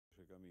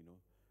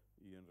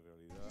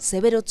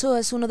Severo Ochoa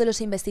es uno de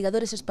los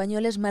investigadores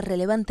españoles más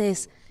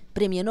relevantes.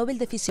 Premio Nobel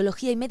de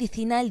Fisiología y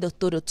Medicina, el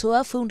doctor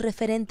Ochoa fue un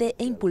referente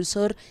e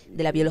impulsor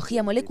de la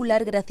biología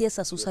molecular gracias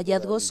a sus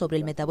hallazgos sobre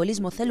el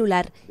metabolismo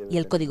celular y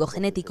el código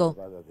genético.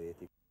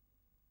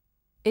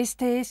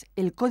 Este es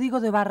el código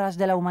de barras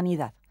de la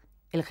humanidad,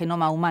 el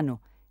genoma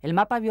humano, el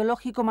mapa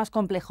biológico más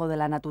complejo de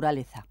la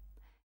naturaleza.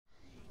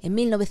 En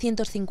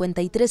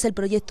 1953, el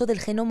proyecto del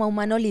genoma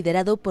humano,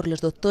 liderado por los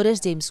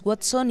doctores James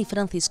Watson y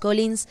Francis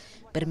Collins,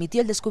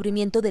 permitió el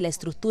descubrimiento de la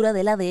estructura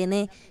del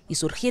ADN y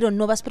surgieron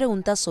nuevas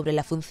preguntas sobre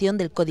la función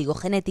del código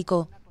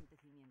genético.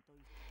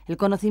 El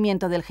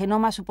conocimiento del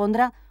genoma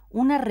supondrá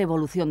una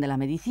revolución de la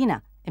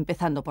medicina,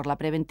 empezando por la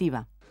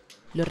preventiva.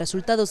 Los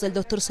resultados del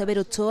doctor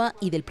Severo Ochoa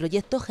y del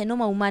proyecto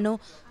Genoma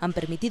Humano han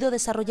permitido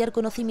desarrollar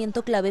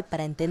conocimiento clave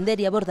para entender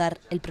y abordar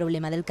el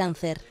problema del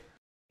cáncer.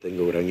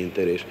 Tengo gran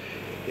interés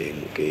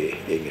en que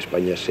en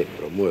España se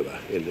promueva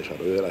el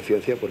desarrollo de la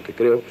ciencia, porque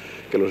creo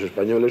que los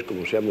españoles,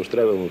 como se ha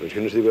mostrado en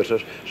ocasiones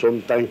diversas,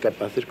 son tan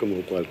capaces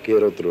como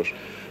cualquier otros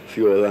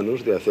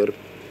ciudadanos de hacer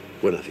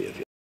buena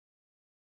ciencia.